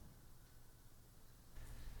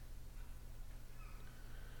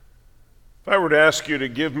If I were to ask you to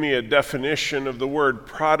give me a definition of the word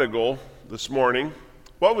prodigal this morning,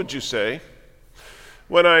 what would you say?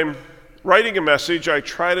 When I'm writing a message, I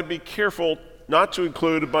try to be careful not to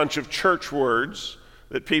include a bunch of church words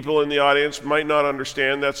that people in the audience might not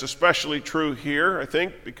understand. That's especially true here, I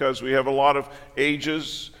think, because we have a lot of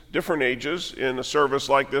ages, different ages, in a service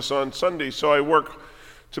like this on Sunday. So I work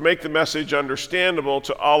to make the message understandable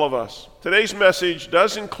to all of us. Today's message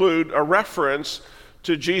does include a reference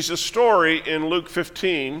to Jesus' story in Luke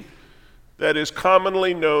 15 that is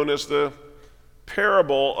commonly known as the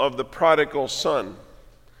parable of the prodigal son.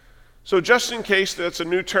 So just in case that's a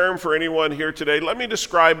new term for anyone here today, let me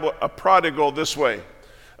describe a prodigal this way.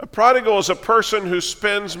 A prodigal is a person who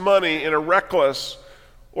spends money in a reckless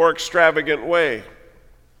or extravagant way. It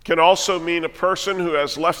can also mean a person who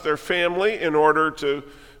has left their family in order to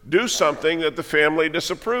do something that the family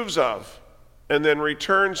disapproves of, and then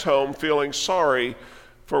returns home feeling sorry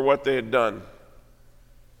for what they had done.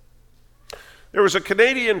 There was a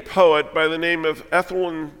Canadian poet by the name of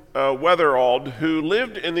Ethelwyn Wetherald who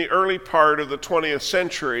lived in the early part of the 20th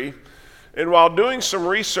century, and while doing some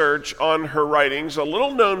research on her writings, a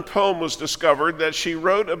little-known poem was discovered that she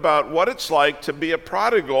wrote about what it's like to be a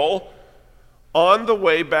prodigal on the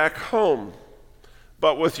way back home,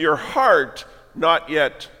 but with your heart not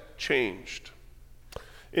yet changed.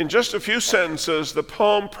 In just a few sentences, the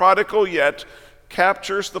poem Prodigal Yet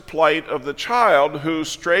captures the plight of the child who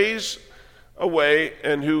strays away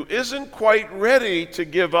and who isn't quite ready to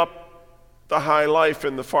give up the high life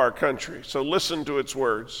in the far country. So listen to its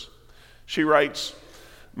words. She writes,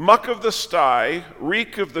 "Muck of the sty,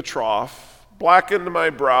 reek of the trough, blackened my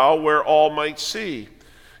brow where all might see.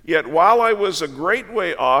 Yet while I was a great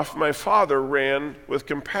way off, my father ran with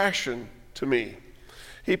compassion to me.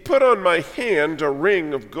 He put on my hand a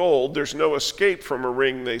ring of gold. There's no escape from a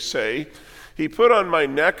ring, they say. He put on my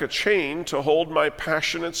neck a chain to hold my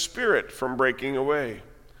passionate spirit from breaking away.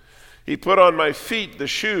 He put on my feet the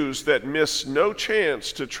shoes that miss no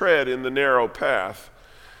chance to tread in the narrow path.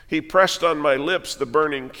 He pressed on my lips the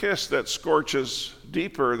burning kiss that scorches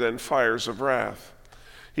deeper than fires of wrath.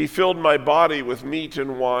 He filled my body with meat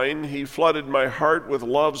and wine. He flooded my heart with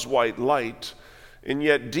love's white light. And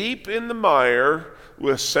yet deep in the mire,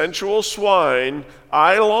 with sensual swine,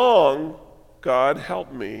 I long, God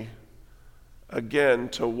help me, again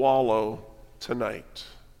to wallow tonight.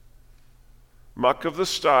 Muck of the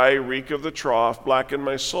sty, reek of the trough, blacken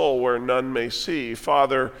my soul where none may see.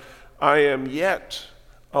 Father, I am yet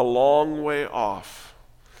a long way off.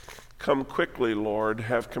 Come quickly, Lord,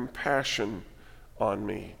 have compassion on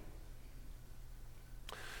me."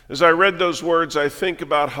 As I read those words, I think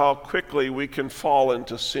about how quickly we can fall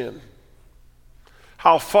into sin.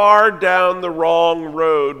 How far down the wrong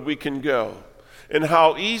road we can go, and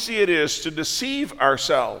how easy it is to deceive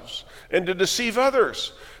ourselves and to deceive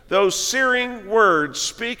others. Those searing words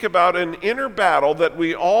speak about an inner battle that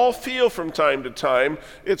we all feel from time to time.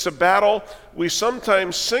 It's a battle we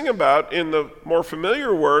sometimes sing about in the more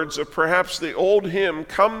familiar words of perhaps the old hymn,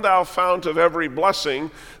 "Come Thou Fount of Every Blessing."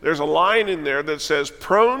 There's a line in there that says,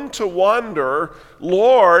 "Prone to wander,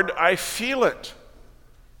 Lord, I feel it.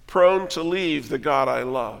 Prone to leave the God I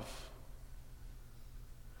love."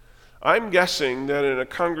 I'm guessing that in a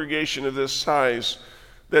congregation of this size,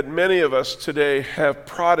 that many of us today have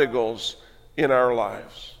prodigals in our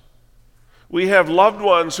lives. We have loved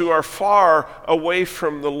ones who are far away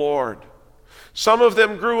from the Lord. Some of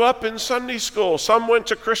them grew up in Sunday school. Some went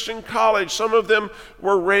to Christian college. Some of them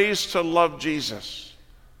were raised to love Jesus.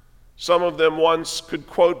 Some of them once could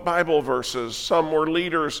quote Bible verses. Some were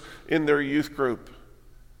leaders in their youth group.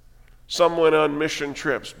 Some went on mission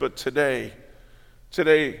trips, but today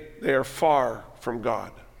they are far from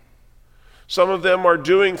God. Some of them are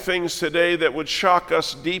doing things today that would shock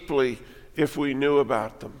us deeply if we knew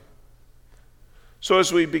about them. So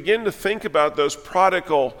as we begin to think about those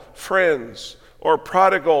prodigal friends or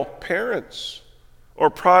prodigal parents or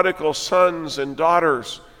prodigal sons and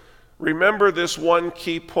daughters, remember this one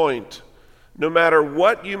key point. No matter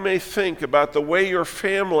what you may think about the way your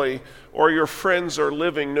family or your friends are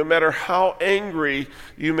living, no matter how angry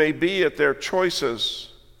you may be at their choices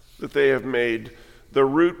that they have made, the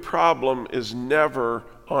root problem is never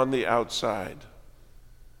on the outside.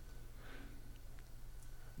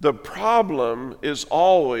 The problem is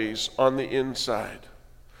always on the inside.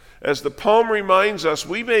 As the poem reminds us,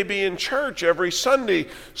 we may be in church every Sunday,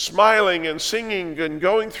 smiling and singing and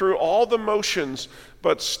going through all the motions,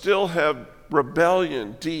 but still have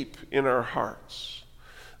rebellion deep in our hearts.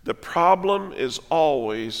 The problem is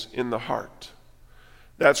always in the heart.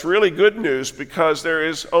 That's really good news because there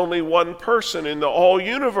is only one person in the whole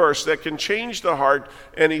universe that can change the heart,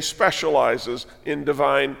 and he specializes in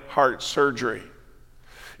divine heart surgery.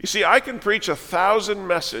 You see, I can preach 1,000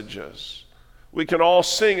 messages. We can all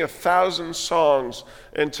sing 1,000 songs,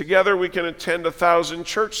 and together we can attend 1,000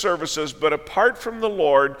 church services, but apart from the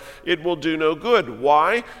Lord, it will do no good.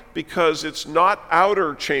 Why? Because it's not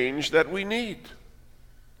outer change that we need,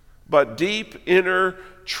 but deep inner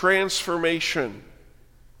transformation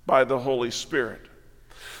by the Holy Spirit.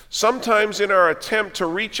 Sometimes in our attempt to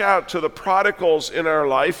reach out to the prodigals in our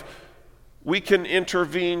life, we can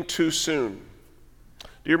intervene too soon.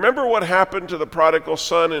 Do you remember what happened to the prodigal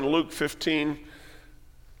son in Luke 15?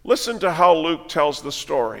 Listen to how Luke tells the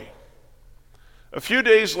story. A few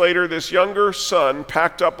days later, this younger son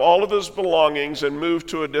packed up all of his belongings and moved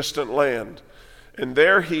to a distant land. And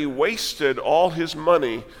there he wasted all his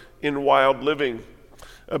money in wild living.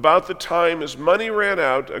 About the time his money ran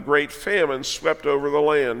out, a great famine swept over the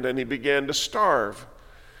land, and he began to starve.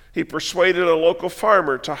 He persuaded a local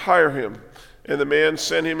farmer to hire him, and the man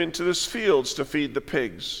sent him into his fields to feed the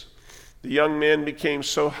pigs. The young man became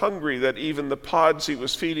so hungry that even the pods he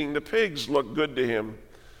was feeding the pigs looked good to him,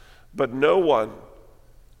 but no one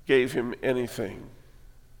gave him anything.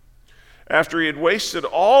 After he had wasted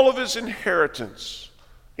all of his inheritance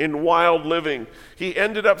in wild living, he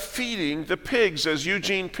ended up feeding the pigs. As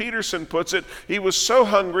Eugene Peterson puts it, he was so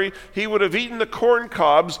hungry he would have eaten the corn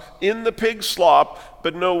cobs in the pig slop,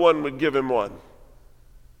 but no one would give him one.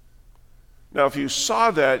 Now, if you saw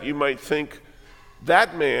that, you might think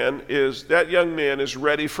that young man is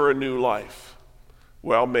ready for a new life.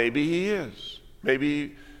 Well, maybe he is.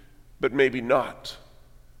 But maybe not.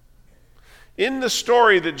 In the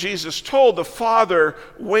story that Jesus told, the father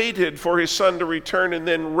waited for his son to return and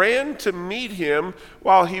then ran to meet him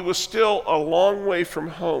while he was still a long way from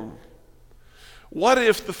home. What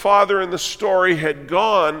if the father in the story had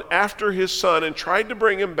gone after his son and tried to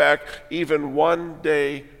bring him back even one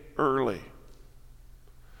day early?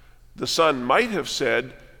 The son might have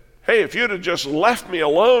said, "Hey, if you'd have just left me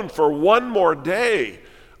alone for one more day,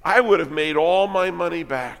 I would have made all my money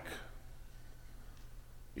back."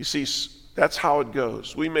 You see, that's how it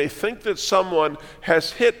goes. We may think that someone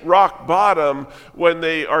has hit rock bottom when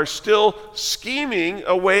they are still scheming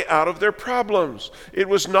a way out of their problems. It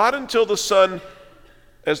was not until the son,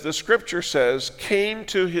 as the scripture says, came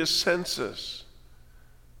to his senses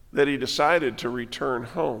that he decided to return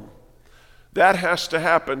home. That has to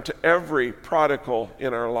happen to every prodigal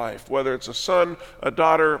in our life, whether it's a son, a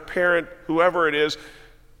daughter, a parent, whoever it is.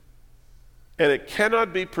 And it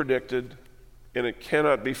cannot be predicted, and it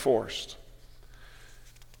cannot be forced.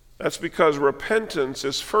 That's because repentance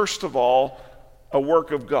is, first of all, a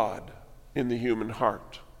work of God in the human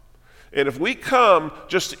heart. And if we come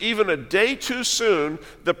just even a day too soon,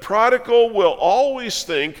 the prodigal will always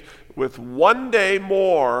think, with one day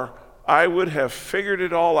more, I would have figured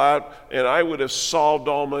it all out and I would have solved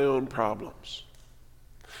all my own problems.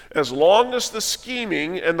 As long as the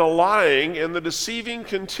scheming and the lying and the deceiving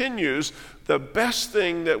continues, the best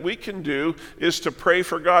thing that we can do is to pray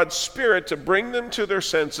for God's Spirit to bring them to their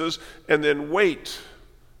senses and then wait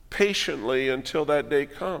patiently until that day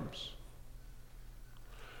comes.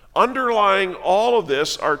 Underlying all of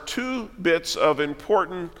this are two bits of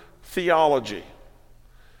important theology.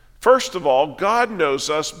 First of all, God knows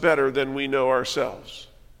us better than we know ourselves.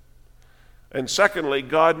 And secondly,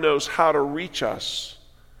 God knows how to reach us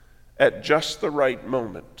at just the right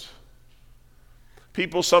moment.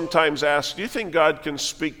 People sometimes ask, "Do you think God can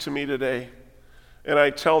speak to me today?" And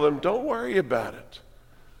I tell them, don't worry about it.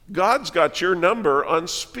 God's got your number on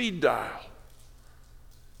speed dial.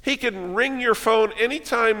 He can ring your phone any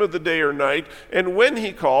time of the day or night, and when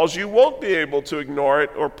he calls, you won't be able to ignore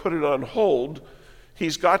it or put it on hold.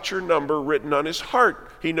 He's got your number written on his heart.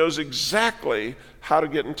 He knows exactly how to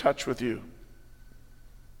get in touch with you.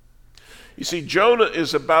 You see, Jonah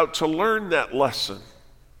is about to learn that lesson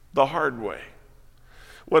the hard way.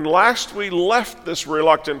 When last we left this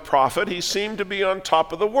reluctant prophet, he seemed to be on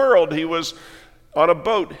top of the world. He was on a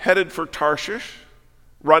boat headed for Tarshish,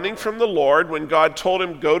 running from the Lord. When God told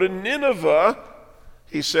him, "Go to Nineveh,"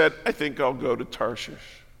 he said, "I think I'll go to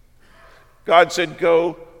Tarshish." God said,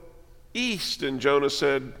 "Go east," and Jonah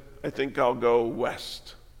said, "I think I'll go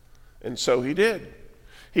west." And so he did.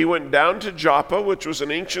 He went down to Joppa, which was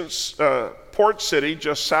an ancient port city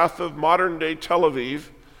just south of modern-day Tel Aviv,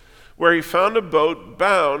 where he found a boat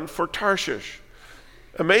bound for Tarshish.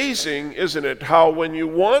 Amazing, isn't it, how when you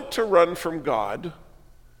want to run from God,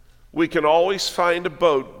 we can always find a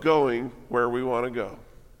boat going where we want to go.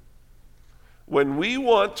 When we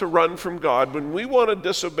want to run from God, when we want to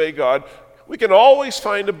disobey God, We can always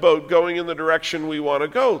find a boat going in the direction we want to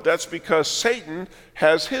go. That's because Satan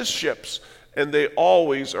has his ships, and they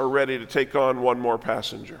always are ready to take on one more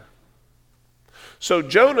passenger. So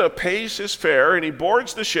Jonah pays his fare, and he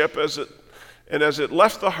boards the ship, as it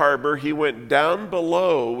left the harbor, he went down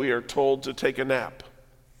below, we are told, to take a nap.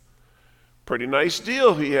 Pretty nice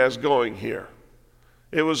deal he has going here.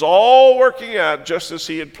 It was all working out just as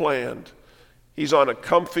he had planned. He's on a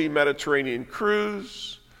comfy Mediterranean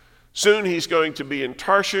cruise. Soon he's going to be in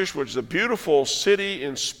Tarshish, which is a beautiful city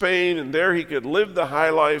in Spain, and there he could live the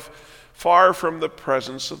high life far from the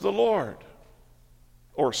presence of the Lord.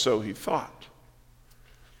 Or so he thought.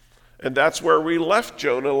 And that's where we left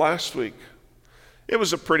Jonah last week. It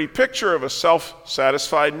was a pretty picture of a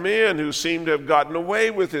self-satisfied man who seemed to have gotten away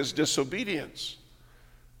with his disobedience.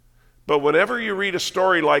 But whenever you read a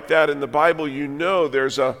story like that in the Bible, you know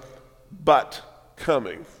there's a but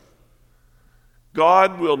coming.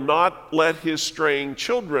 God will not let his straying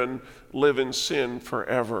children live in sin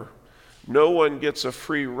forever. No one gets a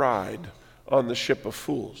free ride on the ship of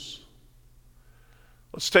fools.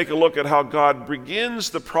 Let's take a look at how God begins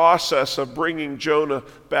the process of bringing Jonah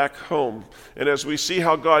back home. And as we see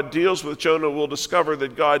how God deals with Jonah, we'll discover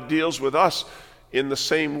that God deals with us in the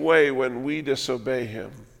same way when we disobey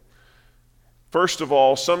him. First of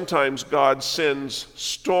all, sometimes God sends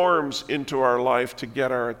storms into our life to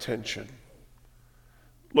get our attention.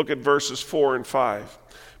 Look at verses 4 and 5.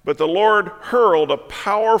 But the Lord hurled a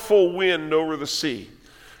powerful wind over the sea,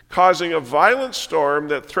 causing a violent storm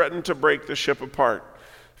that threatened to break the ship apart.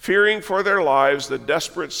 Fearing for their lives, the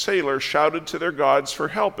desperate sailors shouted to their gods for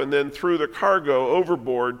help and then threw the cargo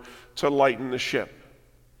overboard to lighten the ship.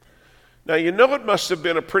 Now, you know it must have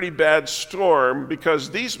been a pretty bad storm because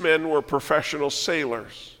these men were professional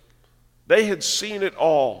sailors. They had seen it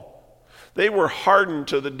all. They were hardened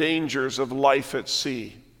to the dangers of life at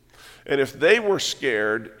sea. And if they were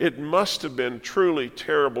scared, it must have been a truly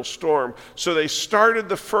terrible storm. So they started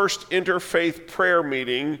the first interfaith prayer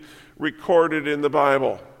meeting recorded in the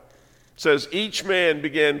Bible. It says each man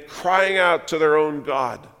began crying out to their own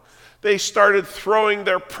God. They started throwing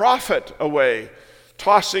their prophet away,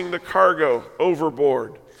 tossing the cargo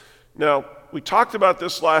overboard. Now, we talked about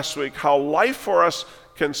this last week, how life for us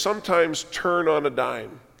can sometimes turn on a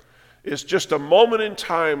dime. It's just a moment in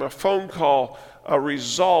time, a phone call, a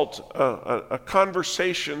result, a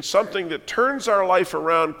conversation, something that turns our life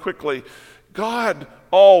around quickly. God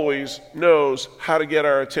always knows how to get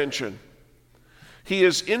our attention. He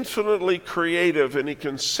is infinitely creative, and he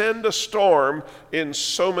can send a storm in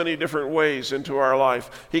so many different ways into our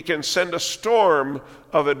life. He can send a storm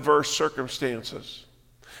of adverse circumstances.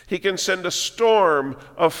 He can send a storm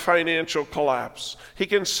of financial collapse. He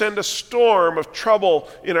can send a storm of trouble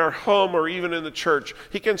in our home or even in the church.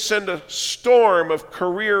 He can send a storm of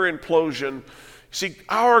career implosion. See,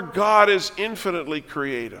 our God is infinitely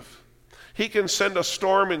creative. He can send a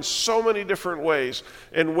storm in so many different ways.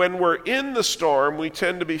 And when we're in the storm, we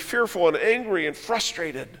tend to be fearful and angry and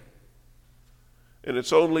frustrated. And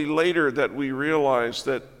it's only later that we realize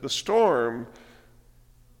that the storm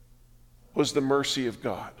was the mercy of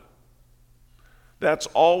God. That's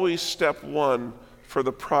always step one for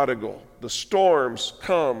the prodigal. The storms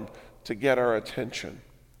come to get our attention.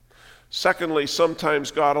 Secondly,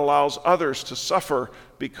 sometimes God allows others to suffer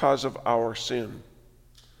because of our sin.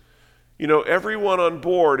 You know, everyone on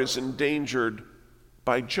board is endangered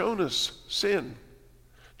by Jonah's sin.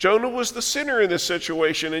 Jonah was the sinner in this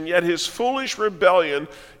situation, and yet his foolish rebellion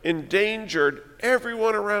endangered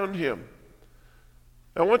everyone around him.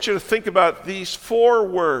 I want you to think about these 4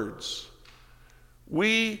 words.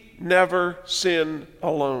 We never sin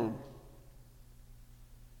alone.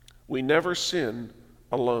 We never sin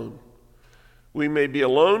alone. We may be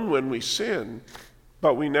alone when we sin,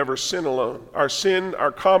 but we never sin alone. Our sin,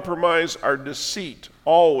 our compromise, our deceit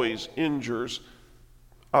always injures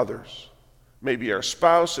others. Maybe our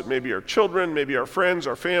spouse, it may be our children, maybe our friends,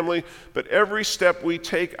 our family, but every step we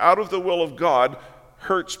take out of the will of God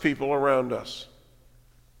hurts people around us.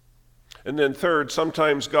 And then third,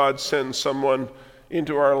 sometimes God sends someone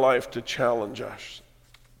into our life to challenge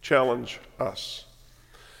us.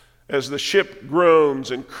 As the ship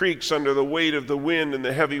groans and creaks under the weight of the wind and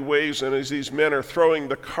the heavy waves, and as these men are throwing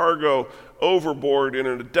the cargo overboard in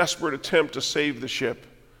a desperate attempt to save the ship,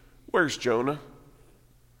 where's Jonah?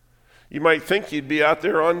 You might think he'd be out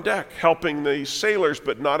there on deck helping the sailors,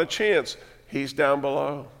 but not a chance. He's down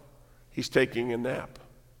below. He's taking a nap.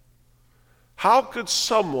 How could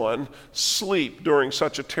someone sleep during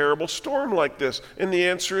such a terrible storm like this? And the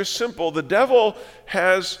answer is simple. The devil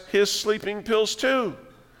has his sleeping pills too.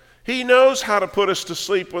 He knows how to put us to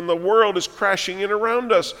sleep when the world is crashing in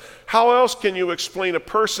around us. How else can you explain a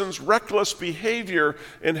person's reckless behavior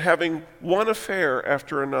in having one affair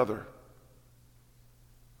after another?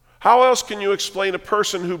 How else can you explain a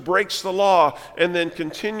person who breaks the law and then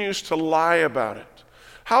continues to lie about it?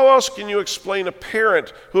 How else can you explain a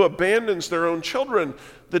parent who abandons their own children?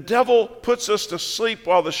 The devil puts us to sleep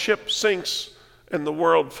while the ship sinks and the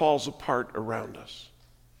world falls apart around us.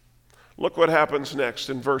 Look what happens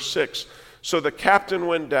next in verse 6. So the captain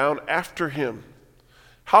went down after him.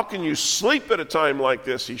 How can you sleep at a time like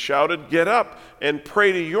this? He shouted. Get up and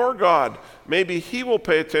pray to your God. Maybe he will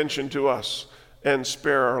pay attention to us and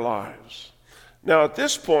spare our lives. Now at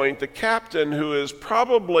this point, the captain, who is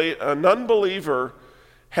probably an unbeliever,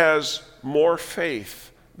 has more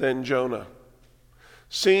faith than Jonah.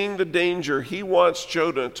 Seeing the danger, he wants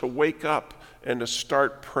Jonah to wake up and to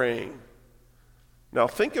start praying. Now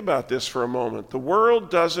think about this for a moment. The world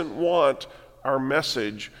doesn't want our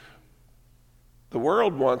message. The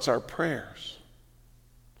world wants our prayers.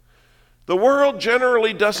 The world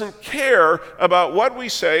generally doesn't care about what we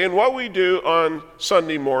say and what we do on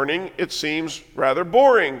Sunday morning. It seems rather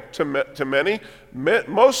boring to many,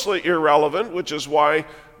 mostly irrelevant, which is why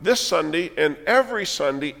this Sunday and every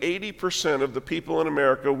Sunday, 80% of the people in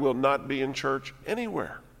America will not be in church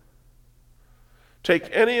anywhere.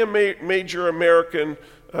 Take any major American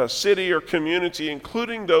city or community,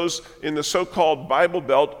 including those in the so-called Bible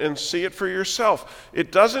Belt, and see it for yourself.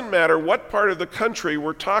 It doesn't matter what part of the country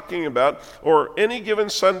we're talking about or any given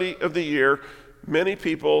Sunday of the year, many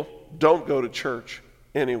people don't go to church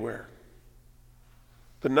anywhere.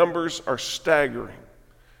 The numbers are staggering.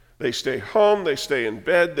 They stay home, they stay in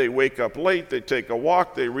bed, they wake up late, they take a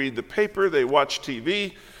walk, they read the paper, they watch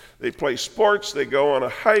TV, they play sports, they go on a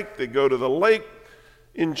hike, they go to the lake.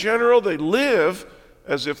 In general, they live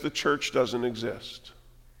as if the church doesn't exist.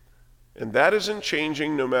 And that isn't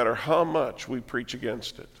changing no matter how much we preach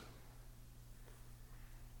against it.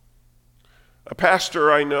 A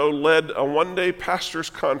pastor I know led a one-day pastor's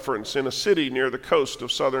conference in a city near the coast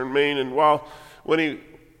of southern Maine, and when he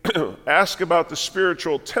asked about the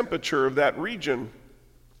spiritual temperature of that region,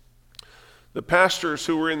 the pastors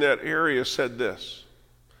who were in that area said this: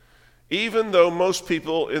 even though most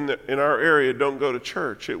people in our area don't go to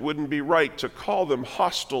church, it wouldn't be right to call them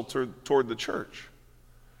hostile toward the church.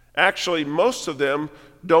 Actually, most of them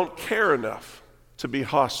don't care enough to be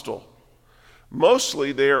hostile.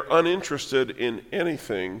 Mostly, they are uninterested in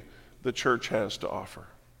anything the church has to offer.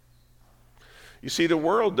 You see, the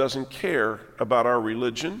world doesn't care about our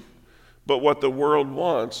religion, but what the world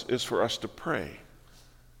wants is for us to pray.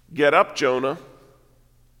 Get up, Jonah.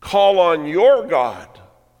 Call on your God.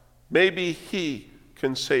 Maybe he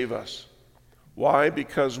can save us. Why?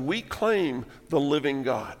 Because we claim the living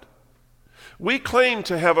God. We claim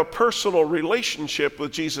to have a personal relationship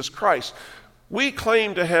with Jesus Christ. We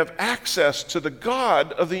claim to have access to the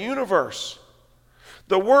God of the universe.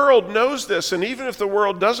 The world knows this, and even if the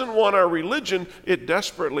world doesn't want our religion, it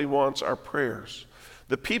desperately wants our prayers.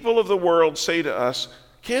 The people of the world say to us,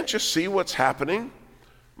 can't you see what's happening?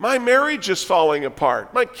 My marriage is falling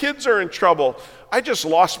apart. My kids are in trouble. I just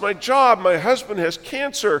lost my job. My husband has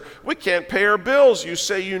cancer. We can't pay our bills. You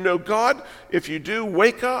say you know God? If you do,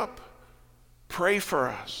 wake up. Pray for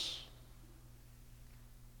us.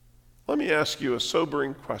 Let me ask you a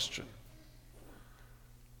sobering question.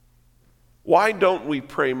 Why don't we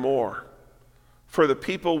pray more for the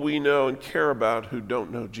people we know and care about who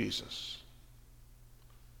don't know Jesus?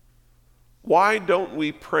 Why don't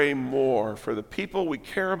we pray more for the people we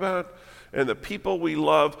care about and the people we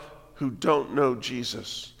love who don't know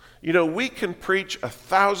Jesus? You know, we can preach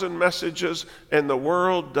 1,000 messages and the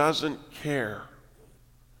world doesn't care.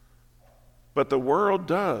 But the world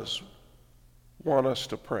does want us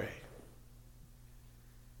to pray.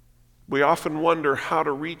 We often wonder how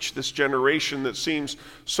to reach this generation that seems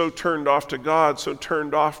so turned off to God, so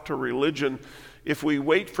turned off to religion. If we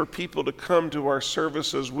wait for people to come to our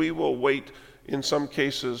services, we will wait in some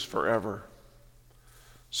cases forever.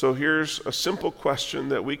 So here's a simple question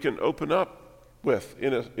that we can open up with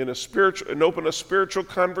in a spiritual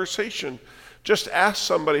conversation. Just ask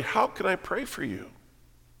somebody, how can I pray for you?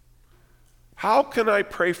 How can I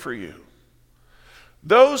pray for you?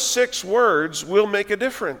 Those 6 words will make a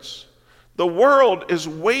difference. The world is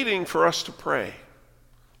waiting for us to pray.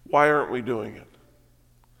 Why aren't we doing it?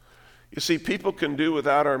 You see, people can do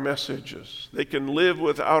without our messages. They can live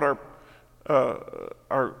without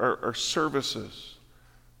our services,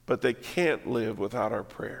 but they can't live without our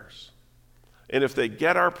prayers. And if they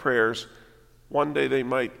get our prayers, one day they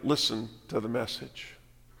might listen to the message.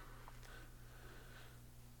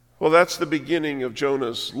 Well, that's the beginning of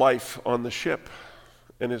Jonah's life on the ship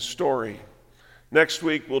and his story. Next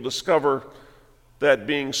week, we'll discover that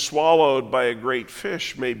being swallowed by a great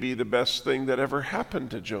fish may be the best thing that ever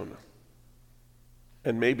happened to Jonah,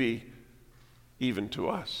 and maybe even to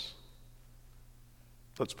us.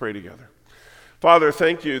 Let's pray together. Father,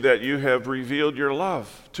 thank you that you have revealed your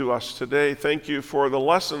love to us today. Thank you for the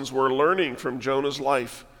lessons we're learning from Jonah's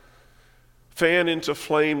life. Fan into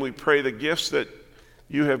flame, we pray, the gifts that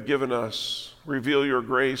you have given us. Reveal your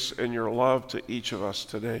grace and your love to each of us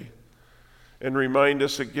today. And remind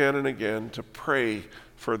us again and again to pray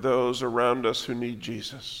for those around us who need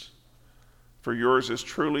Jesus. For yours is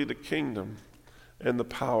truly the kingdom and the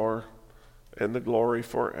power and the glory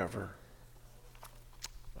forever.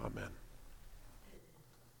 Amen.